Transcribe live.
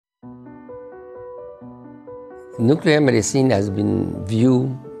Nuclear medicine has been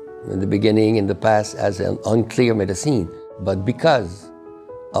viewed in the beginning, in the past, as an unclear medicine. But because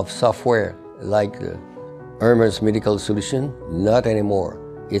of software like Hermes Medical Solutions, not anymore.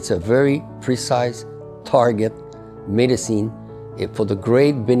 It's a very precise target medicine for the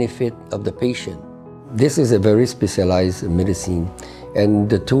great benefit of the patient. This is a very specialized medicine, and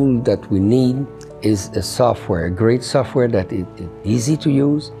the tool that we need is a software, a great software that is easy to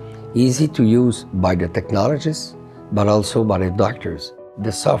use by the technologists, but also by the doctors.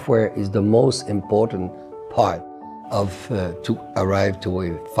 The software is the most important part of to arrive to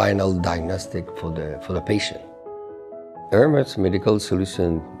a final diagnostic for the patient. Hermes Medical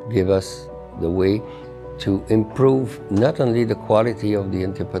Solutions give us the way to improve not only the quality of the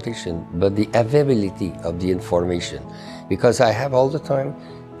interpretation, but the availability of the information. Because I have all the time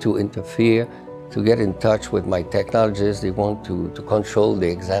to interfere, to get in touch with my technologists. They want to control the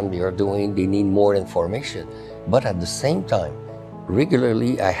exam they are doing. They need more information. But at the same time,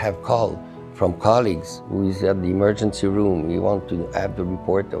 regularly I have called from colleagues who is at the emergency room. We want to have the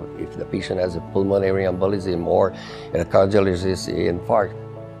report of if the patient has a pulmonary embolism or a cardiologist infarct.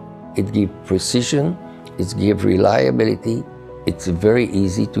 It gives precision, it gives reliability, it's very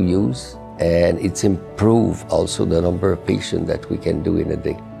easy to use, and it's improved also the number of patients that we can do in a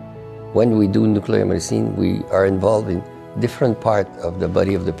day. When we do nuclear medicine, we are involved in different parts of the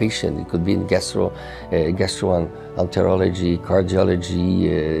body of the patient. It could be in gastroenterology,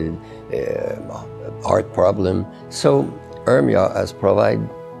 cardiology, heart problem. So Hermia has provided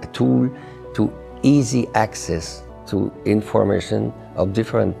a tool to easy access to information of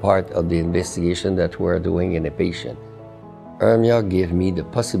different parts of the investigation that we're doing in a patient. Hermia gave me the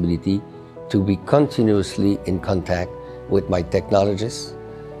possibility to be continuously in contact with my technologists,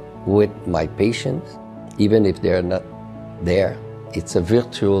 with my patients, even if they're not there. It's a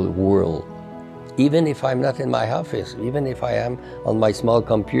virtual world. Even if I'm not in my office, even if I am on my small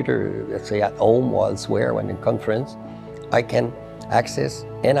computer, let's say at home or elsewhere when in conference, I can access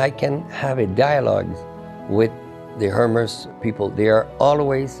and I can have a dialogue with the Hermes people. They are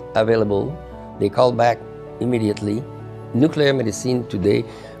always available. They call back immediately. Nuclear medicine today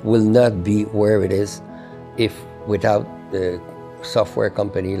will not be where it is if without the software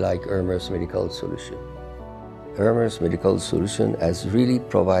company like Hermes Medical Solutions. Hermes Medical Solutions has really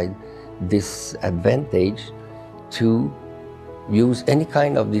provided this advantage to use any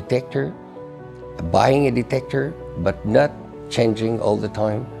kind of detector, buying a detector, but not changing all the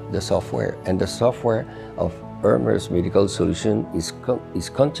time the software. And the software of Hermes Medical Solutions is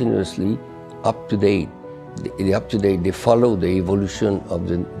continuously up to date. They follow the evolution of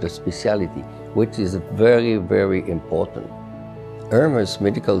the specialty, which is very, very important. Hermes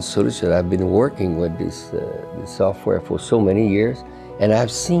Medical Solutions, I've been working with this software for so many years, and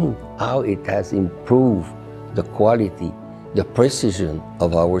I've seen how it has improved the quality, the precision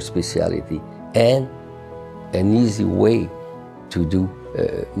of our specialty, and an easy way to do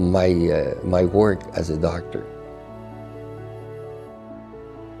my work as a doctor.